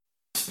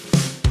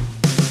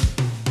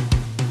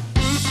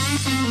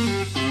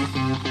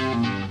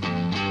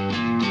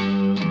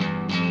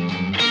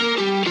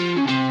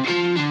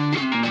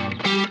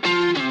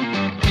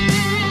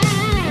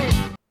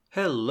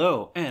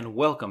Hello and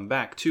welcome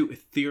back to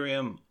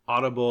Ethereum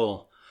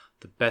Audible,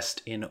 the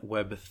best in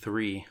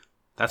Web3.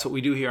 That's what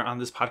we do here on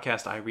this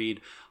podcast. I read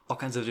all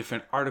kinds of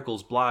different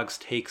articles, blogs,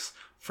 takes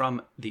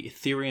from the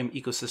Ethereum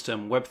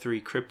ecosystem,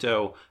 Web3,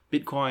 crypto,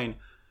 Bitcoin,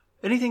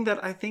 anything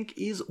that I think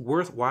is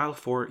worthwhile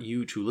for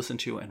you to listen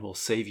to and will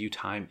save you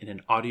time in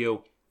an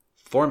audio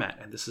format.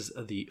 And this is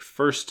the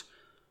first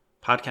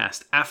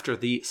podcast after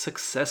the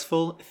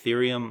successful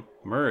Ethereum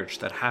merge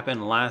that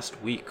happened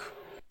last week.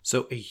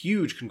 So a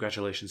huge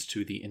congratulations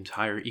to the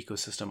entire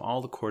ecosystem,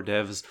 all the core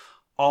devs,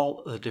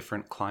 all the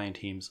different client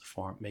teams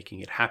for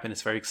making it happen.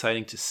 It's very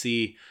exciting to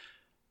see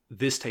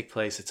this take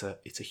place. It's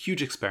a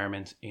huge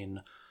experiment in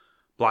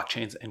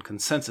blockchains and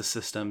consensus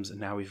systems. And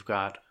now we've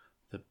got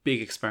the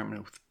big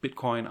experiment with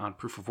Bitcoin on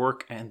proof of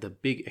work and the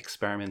big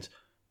experiment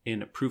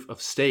in proof of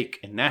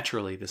stake. And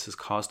naturally, this has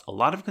caused a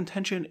lot of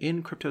contention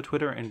in crypto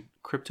Twitter and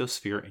crypto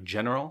sphere in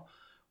general,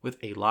 with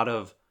a lot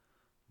of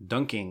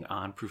dunking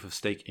on proof of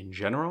stake in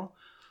general.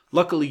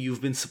 Luckily,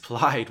 you've been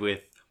supplied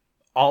with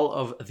all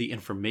of the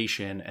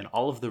information and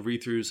all of the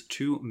read-throughs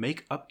to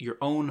make up your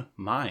own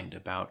mind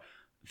about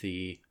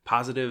the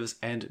positives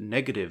and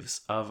negatives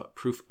of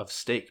proof of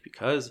stake,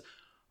 because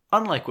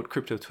unlike what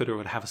crypto Twitter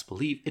would have us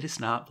believe, it is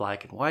not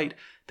black and white.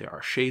 There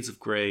are shades of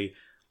gray.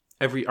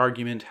 Every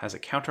argument has a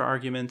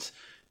counter-argument,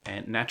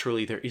 and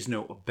naturally there is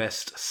no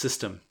best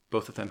system.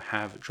 Both of them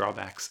have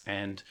drawbacks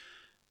and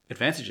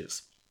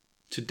advantages.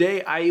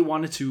 Today, I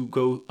wanted to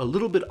go a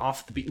little bit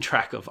off the beaten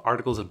track of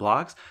articles and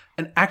blogs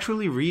and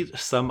actually read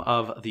some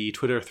of the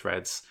Twitter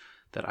threads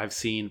that I've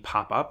seen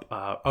pop up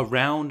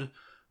around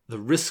the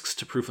risks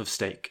to proof of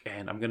stake.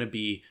 And I'm going to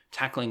be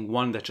tackling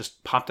one that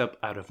just popped up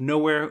out of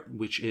nowhere,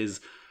 which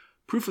is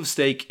proof of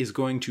stake is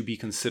going to be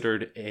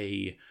considered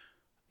a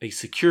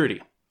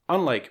security,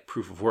 unlike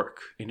proof of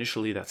work.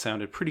 Initially, that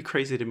sounded pretty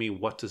crazy to me.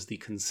 What does the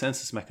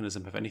consensus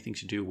mechanism have anything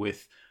to do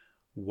with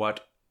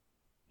what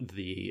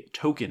the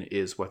token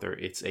is, whether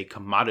it's a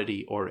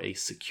commodity or a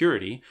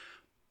security?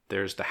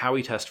 There's the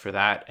Howey test for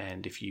that,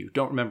 and if you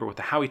don't remember what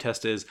the Howey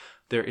test is,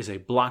 there is a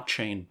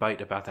blockchain bite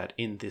about that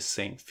in this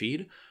same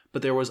feed.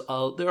 But there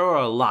are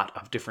a lot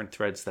of different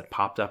threads that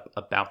popped up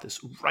about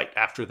this right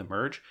after the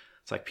merge.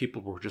 It's like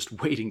people were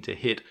just waiting to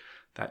hit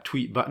that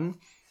tweet button,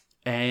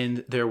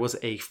 and there was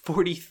a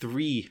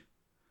 43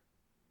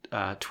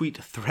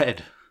 Twitter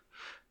thread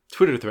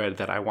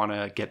that I want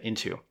to get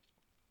into,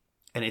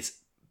 and it's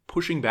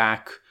pushing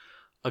back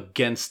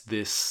against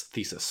this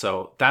thesis.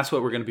 So that's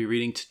what we're going to be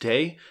reading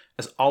today.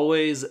 As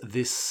always,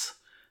 this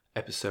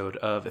episode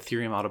of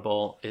Ethereum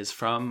Audible is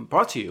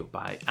brought to you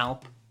by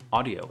Alp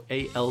Audio,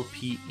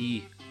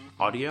 ALPE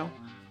Audio,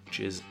 which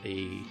is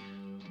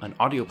an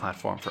audio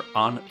platform for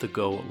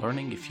on-the-go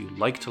learning. If you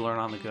like to learn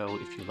on the go,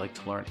 if you like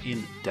to learn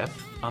in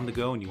depth on the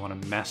go, and you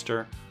want to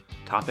master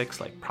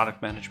topics like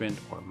product management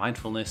or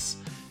mindfulness,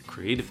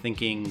 creative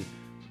thinking,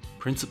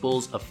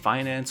 principles of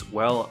finance,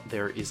 well,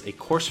 there is a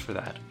course for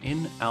that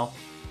in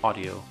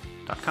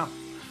alpaudio.com.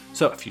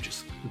 So if you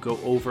just go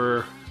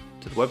over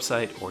to the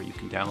website, or you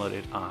can download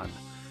it on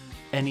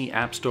any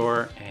app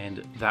store, and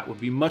that would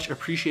be much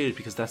appreciated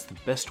because that's the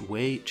best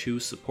way to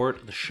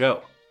support the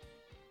show.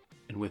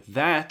 And with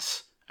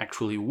that,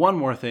 actually one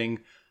more thing,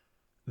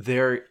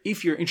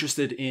 if you're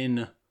interested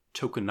in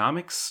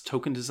tokenomics,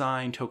 token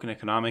design, token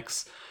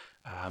economics,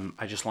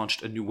 I just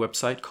launched a new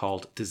website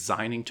called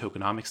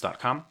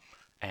designingtokenomics.com.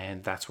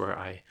 And that's where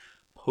I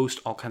post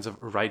all kinds of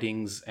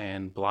writings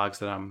and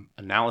blogs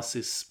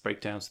analysis,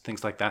 breakdowns,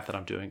 things like that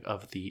I'm doing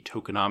of the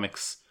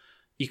tokenomics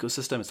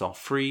ecosystem. It's all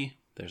free.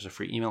 There's a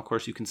free email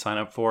course you can sign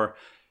up for.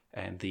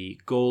 And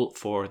the goal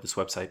for this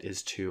website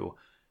is to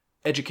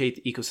educate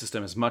the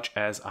ecosystem as much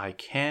as I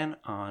can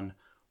on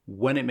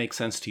when it makes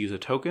sense to use a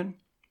token,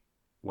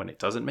 when it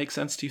doesn't make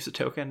sense to use a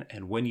token,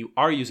 and when you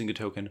are using a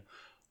token,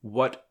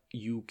 what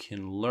you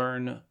can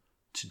learn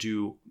to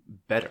do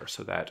better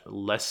so that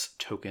less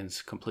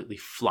tokens completely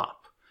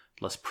flop,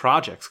 less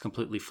projects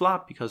completely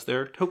flop because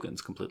their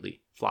tokens completely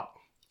flop.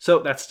 So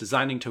that's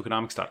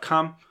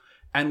designingtokenomics.com.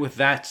 And with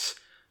that,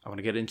 I want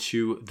to get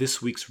into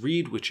this week's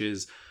read, which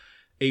is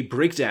a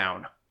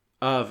breakdown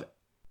of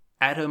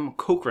Adam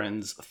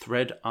Cochran's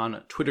thread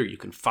on Twitter. You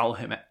can follow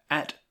him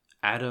at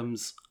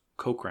Adams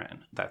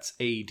Cochran. That's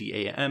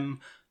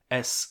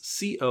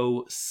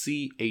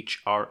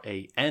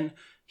ADAMSCOCHRAN.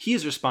 He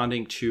is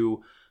responding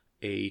to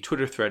a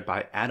Twitter thread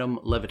by Adam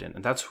Levitin,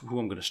 and that's who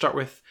I'm going to start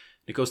with.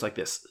 It goes like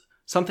this: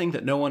 something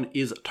that no one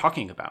is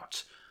talking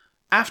about.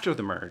 After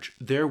the merge,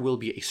 there will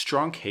be a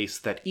strong case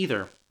that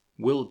Ether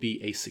will be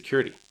a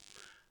security.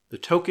 The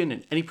token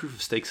in any proof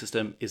of stake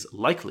system is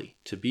likely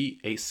to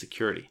be a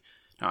security.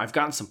 Now, I've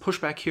gotten some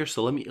pushback here,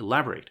 so let me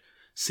elaborate.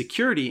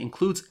 Security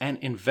includes an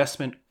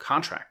investment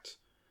contract.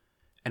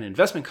 An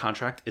investment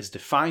contract is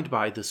defined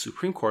by the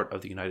Supreme Court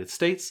of the United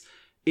States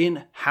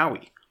in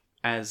Howey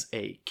as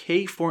a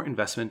K for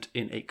investment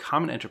in a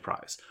common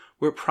enterprise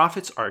where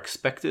profits are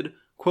expected,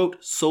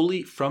 quote,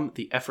 solely from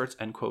the efforts,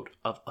 end quote,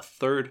 of a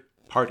third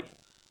party.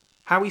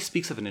 Howey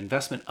speaks of an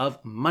investment of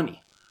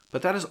money,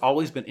 but that has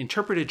always been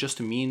interpreted just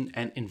to mean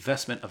an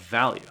investment of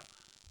value.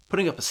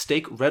 Putting up a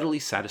stake readily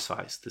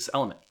satisfies this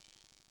element.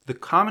 The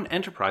common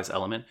enterprise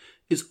element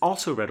is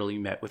also readily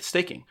met with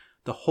staking.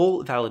 The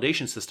whole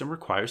validation system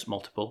requires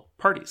multiple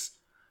parties.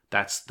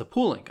 That's the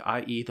pooling,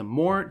 i.e. the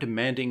more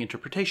demanding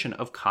interpretation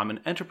of common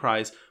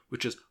enterprise,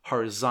 which is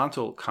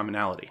horizontal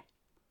commonality.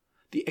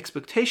 The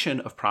expectation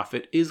of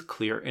profit is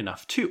clear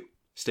enough too.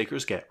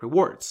 Stakers get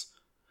rewards.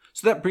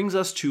 So that brings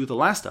us to the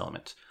last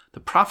element. The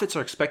profits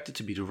are expected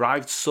to be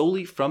derived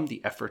solely from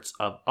the efforts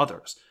of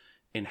others.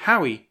 In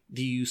Howey,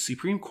 the EU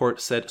Supreme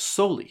Court said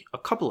solely a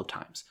couple of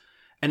times.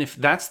 And if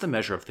that's the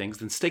measure of things,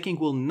 then staking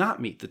will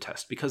not meet the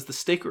test because the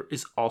staker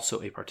is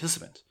also a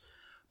participant.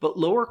 But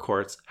lower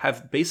courts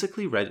have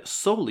basically read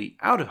solely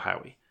out of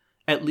Howey,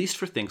 at least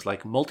for things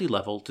like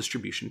multi-level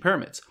distribution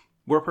pyramids,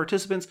 where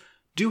participants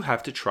do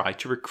have to try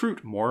to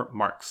recruit more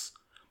marks.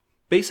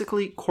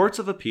 Basically, courts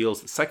of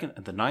appeals, the Second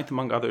and the Ninth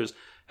among others,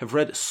 have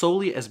read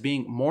solely as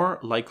being more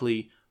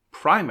likely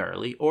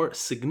primarily or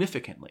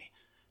significantly,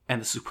 and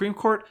the Supreme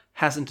Court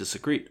hasn't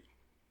disagreed.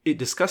 It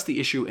discussed the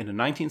issue in a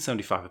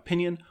 1975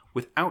 opinion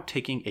without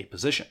taking a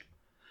position.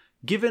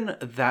 Given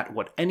that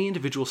what any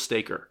individual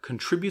staker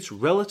contributes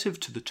relative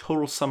to the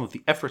total sum of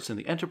the efforts in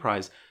the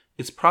enterprise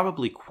is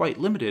probably quite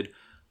limited,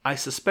 I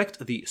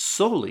suspect the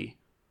solely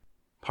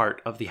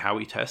part of the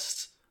Howey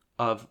tests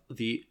of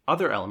the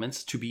other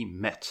elements to be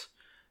met.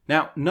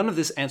 Now, none of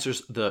this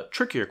answers the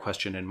trickier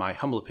question, in my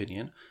humble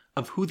opinion,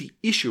 of who the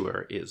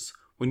issuer is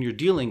when you're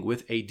dealing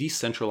with a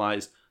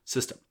decentralized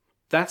system.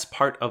 That's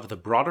part of the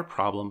broader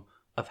problem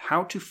of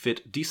how to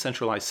fit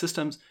decentralized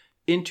systems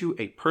into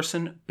a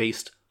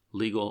person-based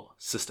legal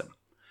system.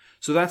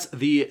 So that's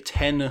the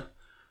 10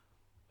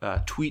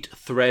 tweet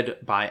thread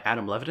by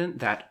Adam Levitin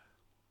that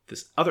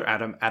this other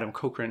Adam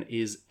Cochran,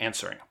 is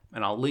answering.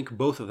 And I'll link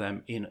both of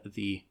them in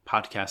the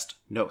podcast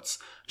notes.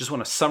 Just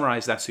want to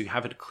summarize that so you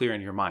have it clear in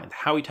your mind. The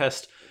Howey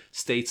test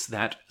states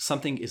that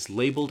something is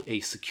labeled a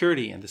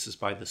security, and this is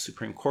by the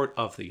Supreme Court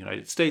of the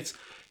United States,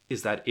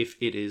 is that if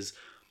it is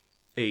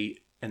a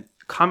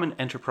common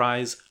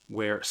enterprise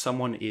where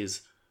someone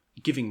is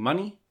giving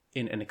money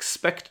in an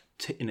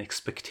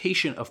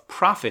expectation of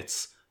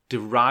profits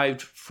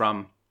derived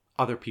from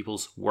other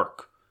people's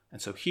work. And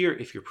so here,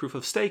 if you're proof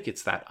of stake,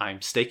 it's that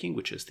I'm staking,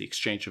 which is the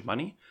exchange of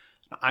money.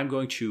 I'm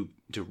going to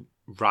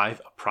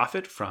derive a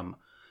profit from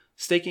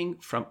staking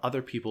from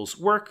other people's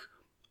work.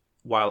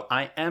 While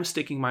I am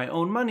staking my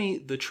own money,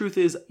 the truth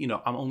is,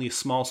 I'm only a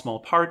small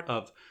part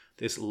of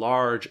this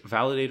large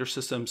validator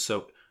system.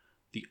 So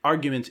the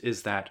argument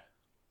is that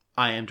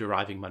I am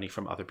deriving money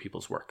from other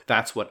people's work.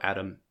 That's what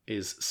Adam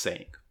is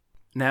saying.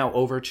 Now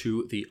over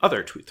to the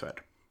other tweet thread.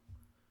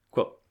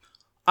 Quote,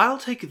 I'll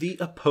take the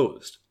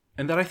opposed,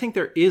 and that I think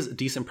there is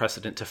decent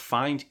precedent to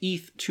find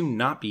ETH to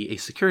not be a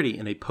security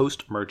in a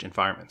post-merge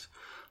environment.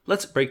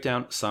 Let's break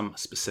down some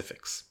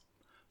specifics.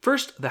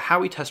 First, the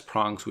Howey test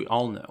prongs we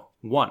all know.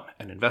 1,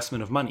 an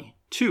investment of money.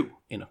 2,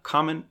 in a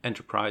common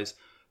enterprise.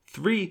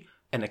 3,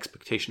 an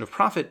expectation of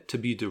profit to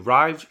be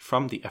derived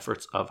from the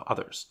efforts of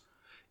others.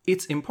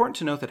 It's important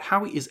to note that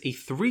Howey is a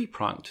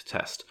 3-pronged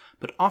test,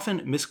 but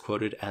often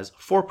misquoted as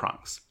 4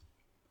 prongs.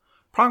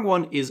 Prong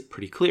 1 is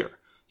pretty clear.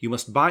 You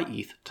must buy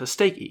ETH to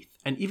stake ETH,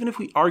 and even if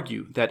we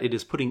argue that it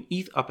is putting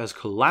ETH up as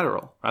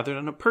collateral rather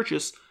than a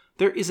purchase,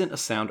 there isn't a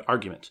sound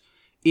argument.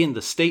 In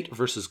the State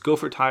versus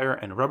Gopher Tire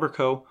and Rubber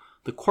Co.,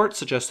 the court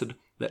suggested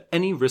that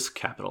any risk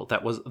capital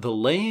that was the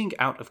laying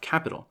out of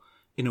capital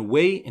in a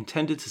way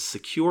intended to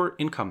secure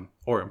income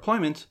or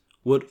employment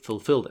would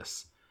fulfill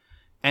this.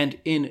 And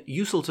in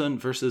Uselton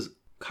versus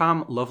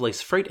Com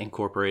Lovelace Freight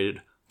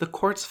Incorporated, the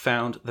courts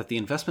found that the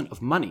investment of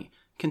money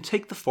can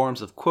take the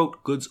forms of,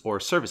 quote, goods or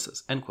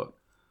services, end quote,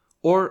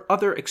 or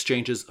other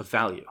exchanges of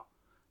value.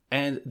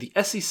 And the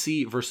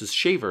SEC versus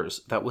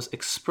Shavers that was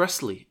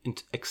expressly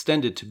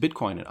extended to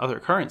Bitcoin and other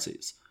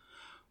currencies.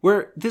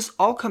 Where this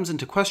all comes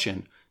into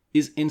question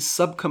is in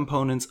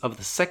subcomponents of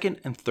the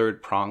second and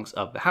third prongs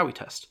of the Howey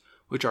test,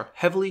 which are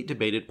heavily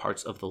debated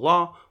parts of the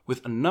law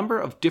with a number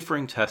of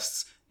differing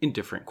tests in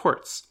different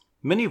courts,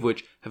 many of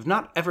which have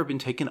not ever been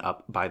taken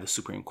up by the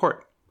Supreme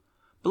Court.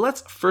 But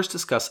let's first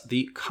discuss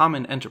the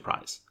common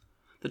enterprise.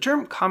 The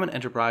term common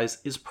enterprise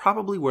is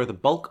probably where the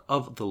bulk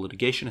of the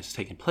litigation has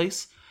taken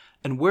place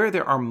and where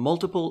there are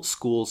multiple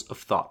schools of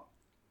thought.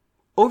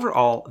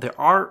 Overall, there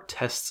are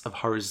tests of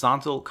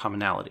horizontal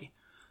commonality,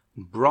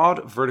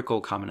 broad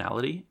vertical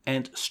commonality,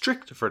 and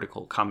strict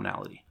vertical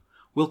commonality.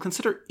 We'll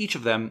consider each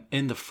of them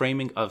in the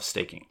framing of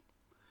staking.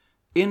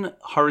 In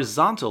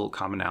horizontal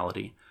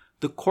commonality,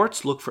 the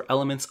courts look for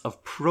elements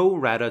of pro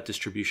rata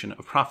distribution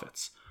of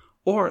profits,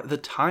 or the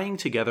tying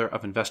together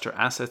of investor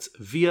assets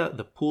via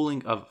the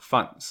pooling of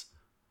funds,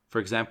 for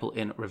example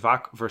in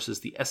Rivac versus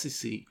the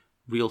SEC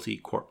Realty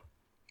Corp.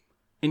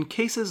 In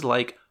cases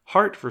like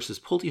Hart versus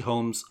Pulte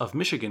Homes of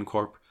Michigan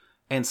Corp.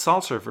 And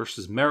Salzer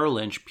versus Merrill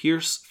Lynch,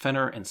 Pierce,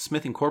 Fenner, and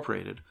Smith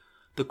Incorporated,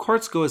 the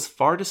courts go as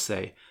far to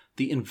say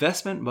the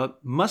investment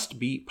must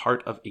be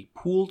part of a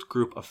pooled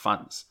group of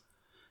funds.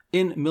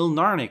 In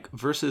Milnarnik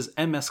versus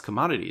MS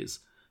Commodities,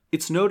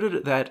 it's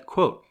noted that,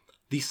 quote,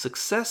 the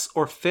success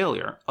or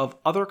failure of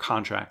other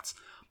contracts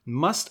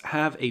must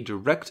have a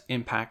direct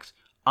impact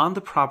on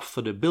the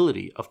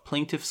profitability of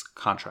plaintiffs'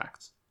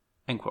 contracts.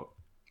 End quote.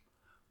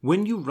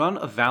 When you run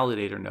a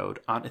validator node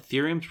on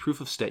Ethereum's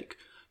proof of stake,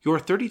 your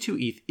 32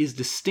 ETH is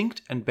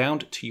distinct and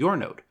bound to your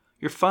node.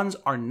 Your funds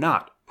are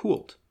not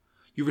pooled.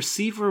 You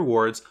receive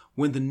rewards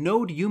when the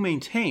node you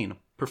maintain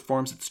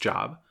performs its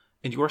job,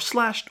 and you are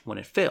slashed when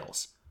it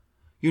fails.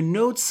 Your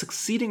node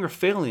succeeding or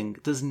failing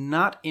does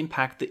not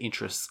impact the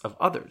interests of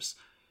others,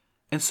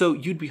 and so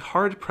you'd be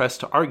hard-pressed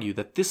to argue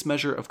that this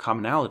measure of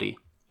commonality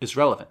is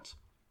relevant.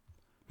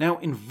 Now,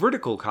 in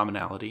vertical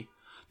commonality,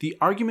 the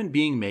argument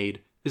being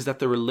made is that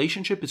the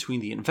relationship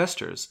between the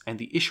investors and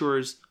the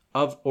issuers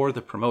of or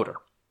the promoter.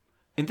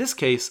 In this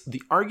case,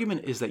 the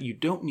argument is that you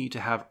don't need to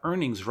have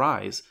earnings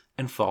rise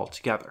and fall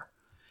together.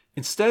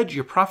 Instead,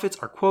 your profits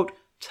are, quote,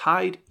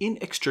 tied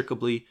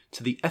inextricably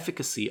to the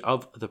efficacy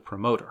of the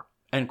promoter,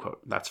 end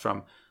quote. That's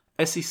from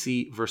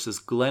SEC versus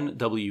Glenn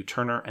W.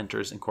 Turner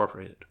Enters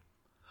Incorporated.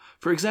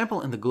 For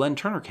example, in the Glenn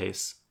Turner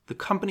case, the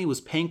company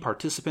was paying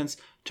participants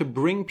to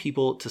bring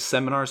people to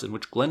seminars in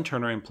which Glenn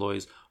Turner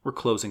employees were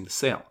closing the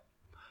sale.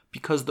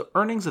 Because the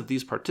earnings of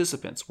these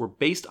participants were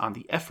based on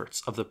the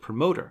efforts of the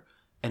promoter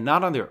and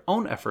not on their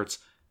own efforts,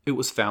 it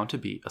was found to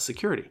be a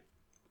security.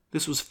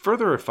 This was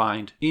further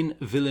refined in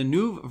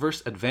Villeneuve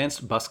vs.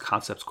 Advanced Bus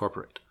Concepts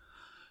Corporate,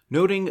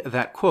 noting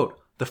that, quote,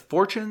 the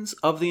fortunes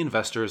of the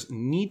investors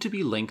need to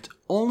be linked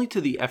only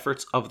to the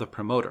efforts of the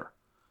promoter,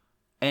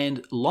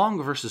 and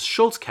Long vs.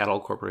 Schultz Cattle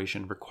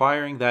Corporation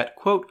requiring that,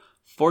 quote,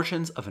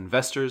 fortunes of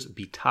investors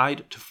be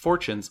tied to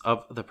fortunes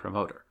of the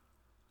promoter.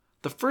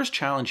 The first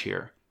challenge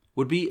here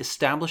would be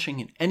establishing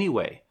in any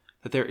way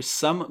that there is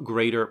some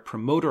greater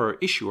promoter or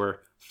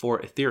issuer for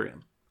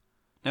Ethereum.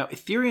 Now,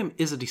 Ethereum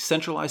is a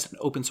decentralized and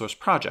open source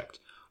project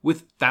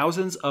with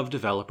thousands of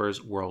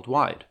developers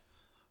worldwide.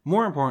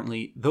 More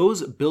importantly,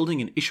 those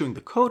building and issuing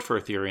the code for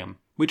Ethereum,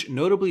 which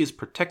notably is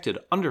protected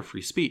under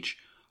free speech,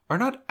 are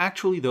not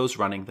actually those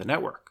running the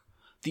network.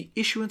 The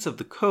issuance of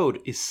the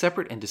code is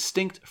separate and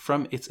distinct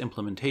from its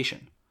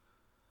implementation.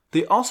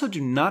 They also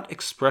do not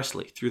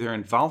expressly, through their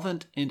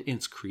involvement in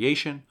its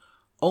creation,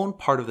 own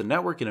part of the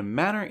network in a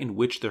manner in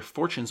which their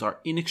fortunes are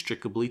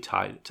inextricably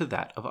tied to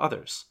that of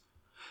others.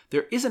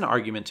 There is an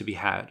argument to be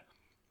had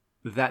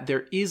that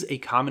there is a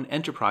common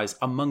enterprise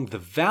among the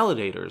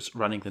validators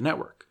running the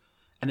network,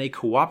 and a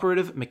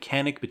cooperative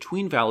mechanic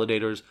between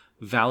validators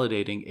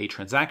validating a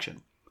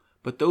transaction,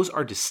 but those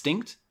are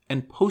distinct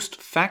and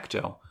post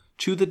facto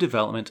to the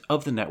development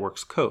of the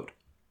network's code.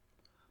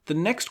 The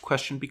next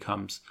question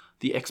becomes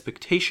the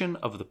expectation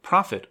of the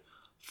profit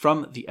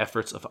from the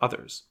efforts of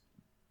others.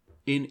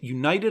 In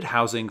United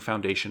Housing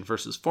Foundation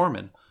versus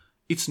Foreman,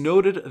 it's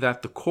noted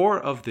that the core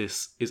of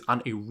this is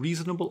on a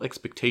reasonable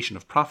expectation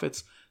of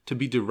profits to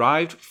be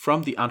derived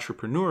from the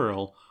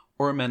entrepreneurial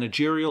or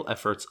managerial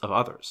efforts of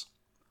others.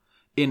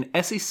 In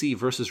SEC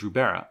versus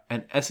Rubera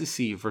and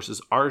SEC versus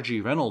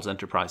R.G. Reynolds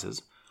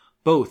Enterprises,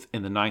 both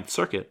in the Ninth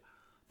Circuit,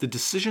 the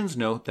decisions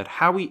note that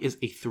Howey is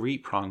a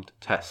three-pronged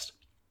test.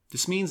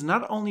 This means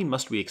not only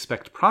must we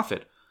expect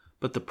profit,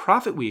 but the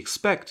profit we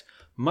expect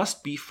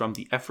must be from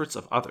the efforts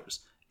of others,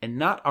 and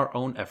not our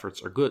own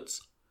efforts or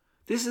goods.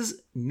 This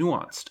is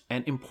nuanced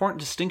and important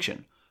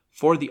distinction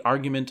for the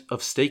argument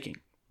of staking,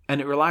 and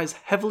it relies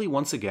heavily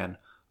once again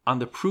on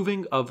the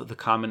proving of the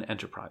common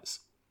enterprise.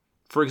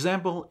 For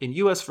example, in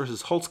U.S.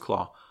 versus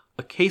Holtzclaw,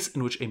 a case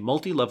in which a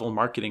multi-level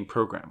marketing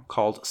program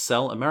called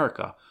Sell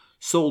America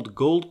sold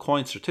gold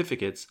coin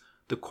certificates,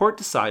 the court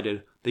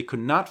decided they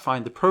could not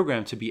find the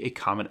program to be a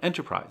common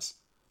enterprise,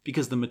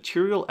 because the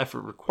material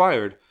effort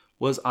required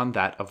was on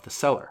that of the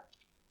seller.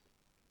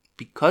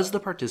 Because the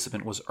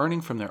participant was earning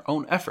from their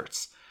own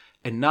efforts,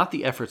 and not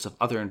the efforts of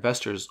other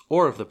investors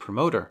or of the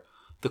promoter,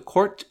 the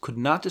court could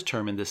not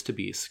determine this to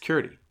be a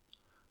security.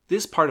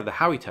 This part of the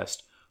Howey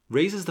test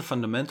raises the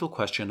fundamental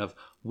question of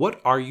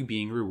what are you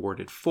being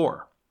rewarded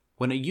for?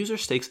 When a user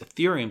stakes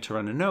Ethereum to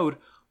run a node,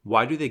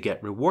 why do they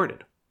get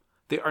rewarded?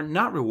 They are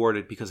not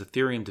rewarded because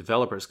Ethereum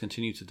developers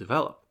continue to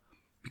develop,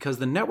 because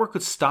the network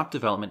could stop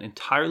development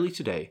entirely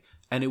today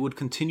and it would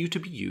continue to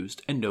be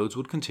used and nodes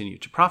would continue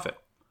to profit.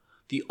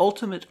 The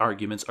ultimate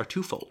arguments are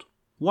twofold.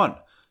 One,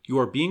 you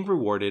are being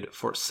rewarded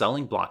for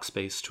selling block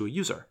space to a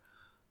user.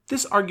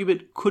 This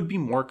argument could be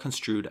more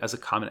construed as a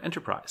common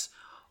enterprise,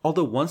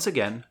 although once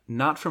again,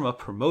 not from a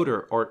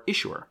promoter or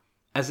issuer,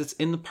 as it's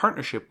in the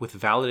partnership with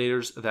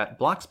validators that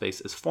block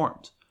space is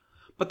formed.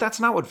 But that's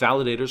not what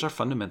validators are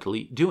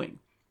fundamentally doing.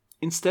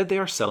 Instead, they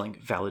are selling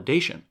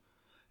validation,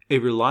 a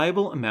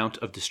reliable amount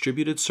of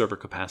distributed server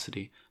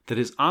capacity that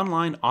is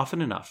online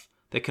often enough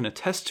that can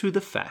attest to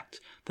the fact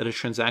that a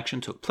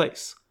transaction took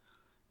place.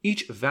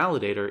 Each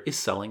validator is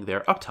selling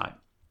their uptime.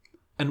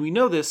 And we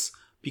know this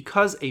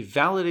because a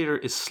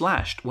validator is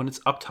slashed when its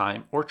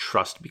uptime or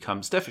trust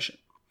becomes deficient.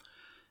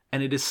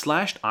 And it is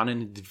slashed on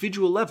an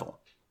individual level.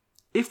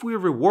 If we are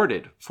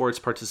rewarded for its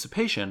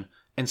participation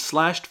and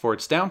slashed for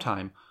its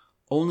downtime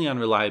only on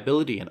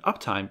reliability and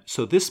uptime,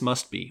 so this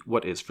must be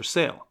what is for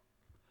sale.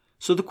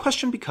 So the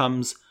question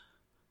becomes,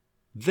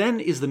 then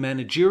is the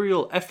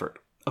managerial effort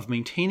of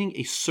maintaining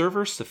a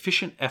server's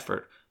sufficient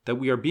effort that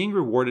we are being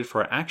rewarded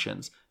for our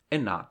actions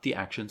and not the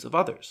actions of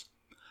others.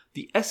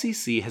 The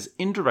SEC has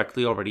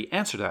indirectly already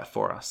answered that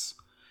for us.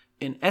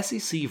 In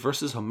SEC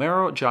versus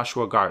Homero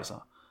Joshua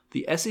Garza,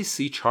 the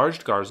SEC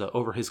charged Garza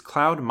over his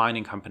cloud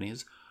mining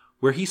companies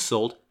where he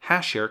sold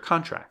hash-share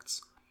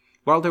contracts.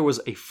 While there was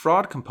a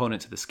fraud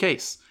component to this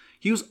case,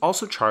 he was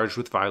also charged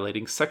with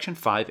violating Section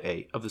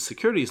 5A of the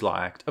Securities Law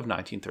Act of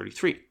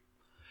 1933.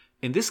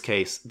 In this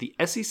case, the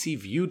SEC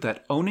viewed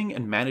that owning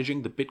and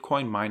managing the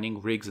Bitcoin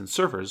mining rigs and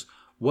servers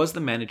was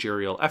the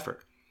managerial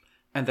effort,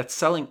 and that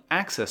selling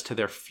access to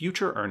their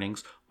future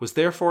earnings was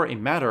therefore a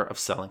matter of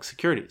selling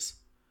securities.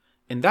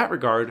 In that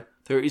regard,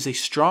 there is a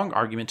strong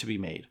argument to be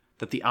made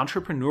that the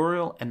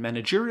entrepreneurial and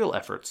managerial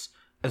efforts,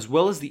 as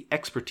well as the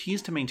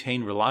expertise to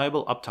maintain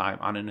reliable uptime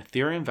on an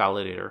Ethereum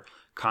validator,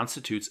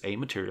 constitutes a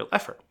material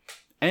effort,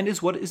 and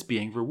is what is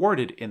being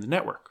rewarded in the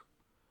network.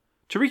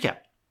 To recap,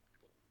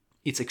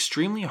 it's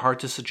extremely hard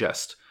to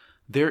suggest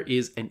there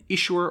is an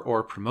issuer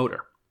or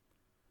promoter.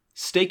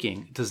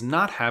 Staking does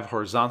not have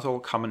horizontal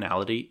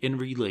commonality in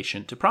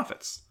relation to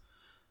profits.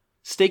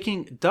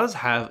 Staking does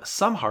have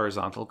some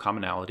horizontal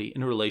commonality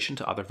in relation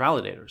to other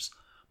validators,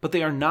 but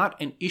they are not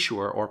an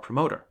issuer or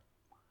promoter.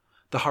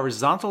 The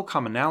horizontal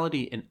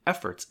commonality in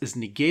efforts is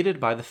negated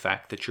by the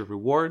fact that your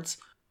rewards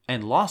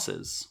and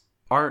losses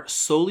are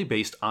solely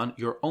based on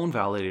your own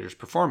validator's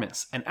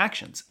performance and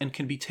actions and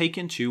can be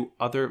taken to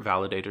other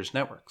validators'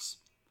 networks.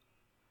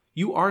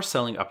 You are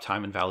selling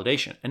uptime and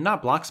validation, and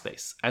not block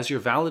space, as your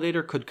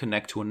validator could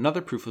connect to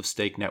another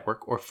proof-of-stake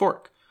network or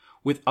fork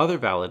with other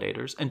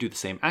validators and do the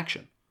same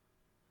action.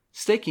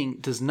 Staking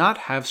does not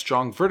have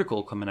strong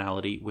vertical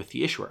commonality with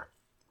the issuer.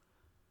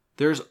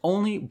 There is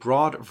only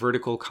broad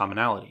vertical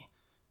commonality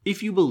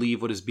if you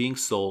believe what is being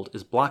sold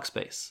is block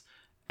space,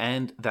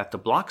 and that the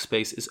block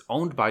space is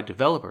owned by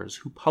developers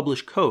who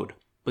publish code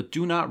but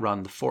do not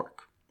run the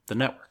fork, the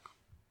network.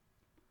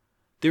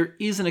 There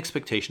is an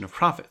expectation of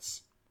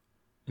profits,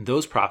 and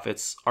those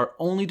profits are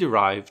only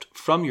derived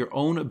from your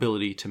own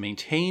ability to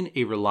maintain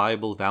a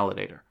reliable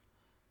validator.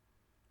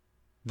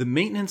 The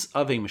maintenance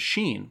of a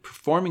machine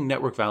performing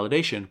network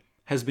validation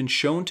has been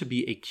shown to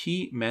be a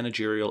key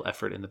managerial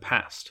effort in the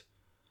past.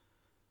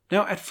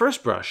 Now, at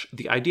first brush,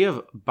 the idea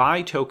of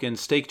buy token,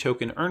 stake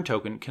token, earn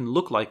token can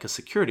look like a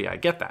security, I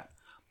get that.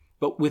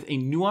 But with a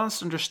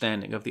nuanced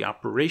understanding of the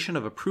operation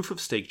of a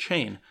proof-of-stake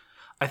chain,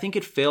 I think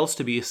it fails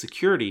to be a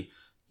security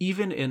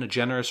even in a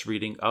generous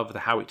reading of the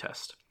Howey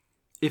test.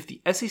 If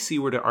the SEC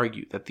were to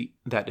argue that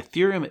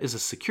Ethereum is a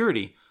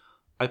security,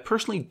 I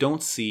personally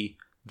don't see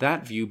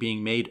that view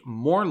being made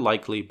more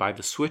likely by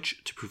the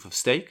switch to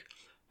proof-of-stake,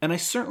 and I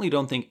certainly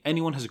don't think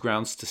anyone has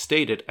grounds to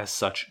state it as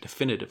such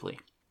definitively.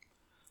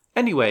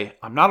 Anyway,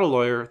 I'm not a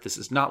lawyer, this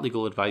is not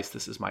legal advice,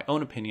 this is my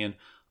own opinion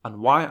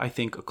on why I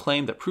think a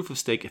claim that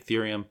proof-of-stake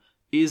Ethereum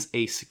is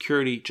a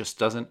security just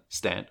doesn't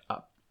stand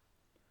up.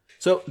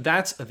 So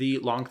that's the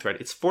long thread.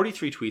 It's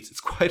 43 tweets, it's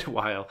quite a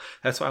while,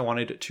 that's why I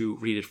wanted to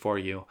read it for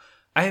you.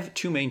 I have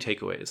two main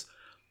takeaways.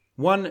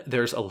 One,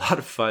 there's a lot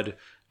of FUD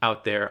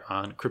out there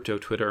on crypto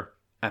Twitter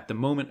at the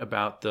moment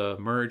about the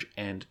merge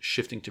and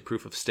shifting to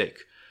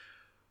proof-of-stake.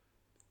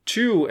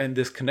 Two, and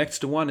this connects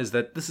to one, is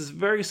that this is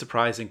very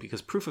surprising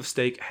because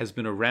proof-of-stake has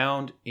been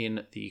around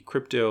in the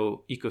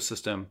crypto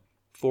ecosystem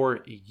for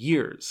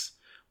years.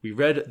 We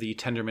read the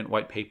Tendermint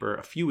white paper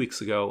a few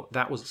weeks ago.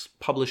 That was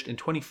published in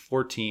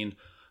 2014.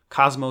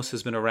 Cosmos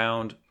has been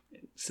around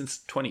since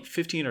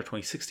 2015 or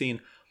 2016.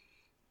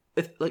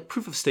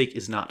 Proof-of-stake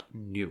is not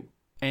new.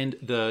 And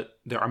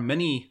there are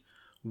many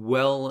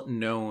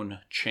well-known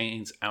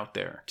chains out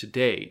there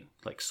today,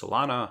 like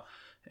Solana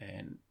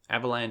and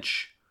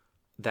Avalanche,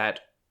 that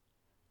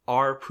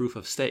are proof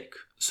of stake.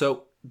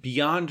 So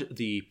beyond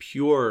the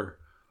pure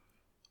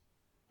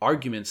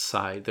argument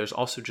side, there's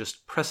also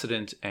just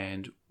precedent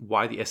and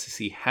why the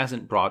SEC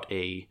hasn't brought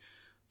a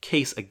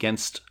case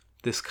against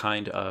this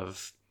kind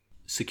of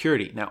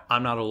security. Now,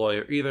 I'm not a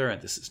lawyer either,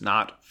 and this is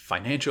not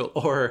financial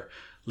or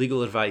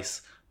legal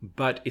advice,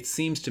 but it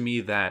seems to me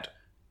that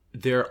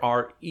there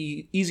are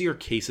easier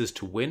cases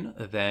to win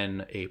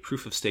than a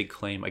proof of stake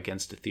claim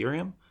against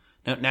Ethereum.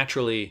 Now,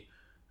 naturally,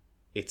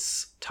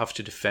 it's tough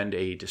to defend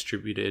a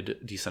distributed,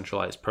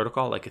 decentralized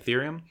protocol like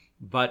Ethereum,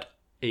 but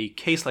a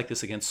case like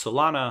this against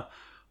Solana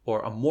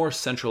or a more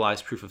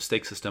centralized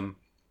proof-of-stake system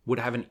would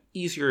have an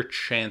easier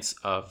chance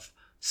of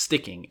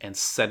sticking and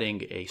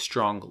setting a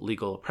strong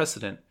legal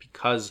precedent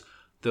because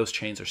those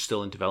chains are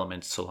still in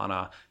development.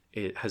 Solana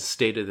has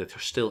stated that they're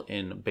still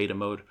in beta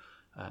mode.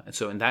 And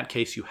so in that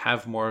case, you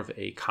have more of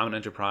a common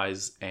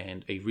enterprise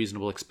and a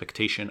reasonable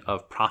expectation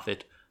of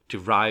profit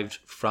derived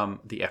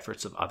from the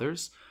efforts of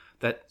others.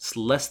 That's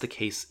less the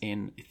case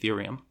in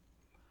Ethereum.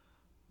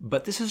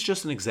 But this is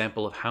just an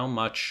example of how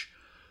much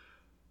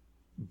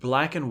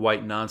black and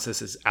white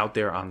nonsense is out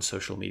there on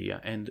social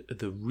media. And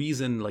the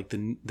reason,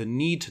 the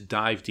need to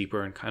dive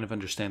deeper and kind of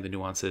understand the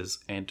nuances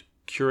and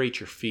curate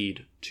your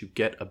feed to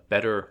get a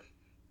better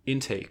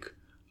intake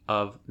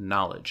of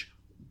knowledge.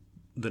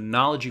 The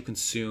knowledge you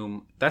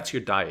consume, that's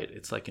your diet.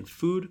 It's like in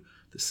food,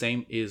 the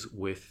same is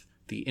with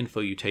the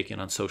info you take in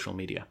on social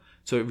media.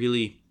 So it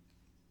really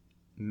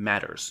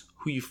matters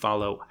who you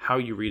follow, how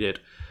you read it.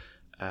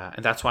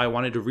 And that's why I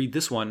wanted to read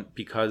this one,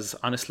 because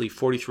honestly,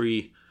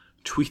 43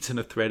 tweets in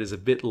a thread is a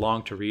bit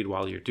long to read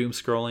while you're doom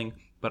scrolling.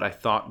 But I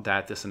thought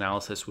that this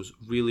analysis was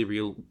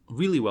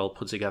really well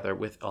put together,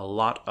 with a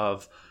lot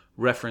of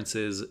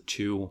references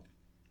to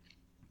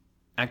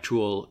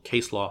actual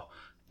case law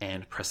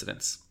and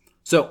precedents.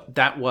 So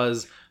that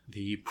was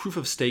the proof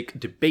of stake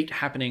debate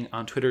happening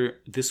on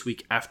Twitter this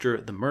week after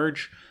the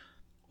merge.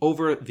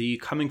 Over the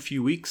coming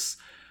few weeks,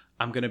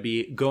 I'm going to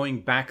be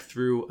going back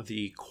through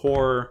the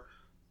core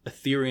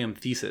Ethereum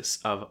thesis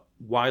of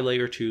why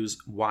layer 2s,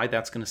 why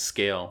that's going to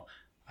scale,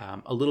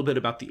 a little bit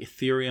about the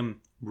Ethereum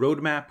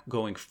roadmap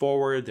going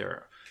forward.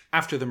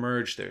 After the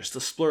merge, there's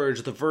the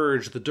splurge, the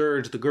verge, the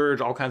dirge, the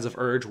gurge, all kinds of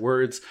urge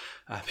words,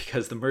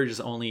 because the merge is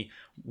only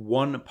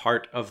one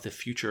part of the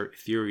future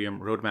Ethereum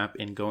roadmap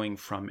in going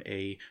from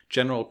a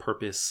general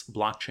purpose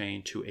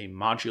blockchain to a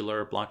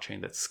modular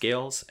blockchain that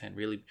scales and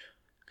really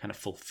kind of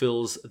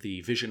fulfills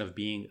the vision of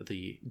being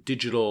the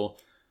digital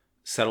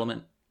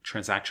settlement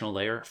transactional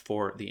layer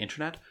for the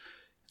internet.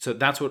 So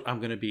that's what I'm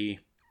going to be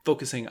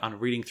focusing on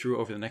reading through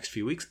over the next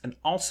few weeks. And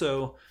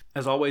also,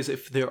 as always,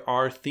 if there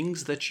are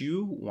things that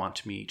you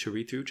want me to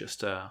read through,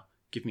 just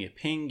give me a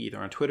ping either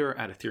on Twitter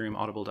at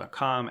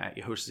ethereumaudible.com, at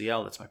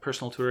YehosZL, that's my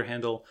personal Twitter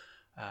handle,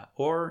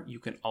 or you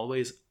can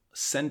always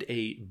send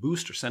a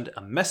boost or send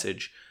a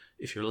message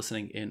if you're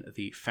listening in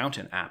the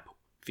Fountain app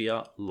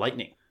via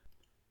Lightning.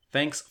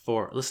 Thanks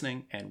for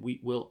listening, and we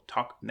will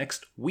talk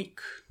next week.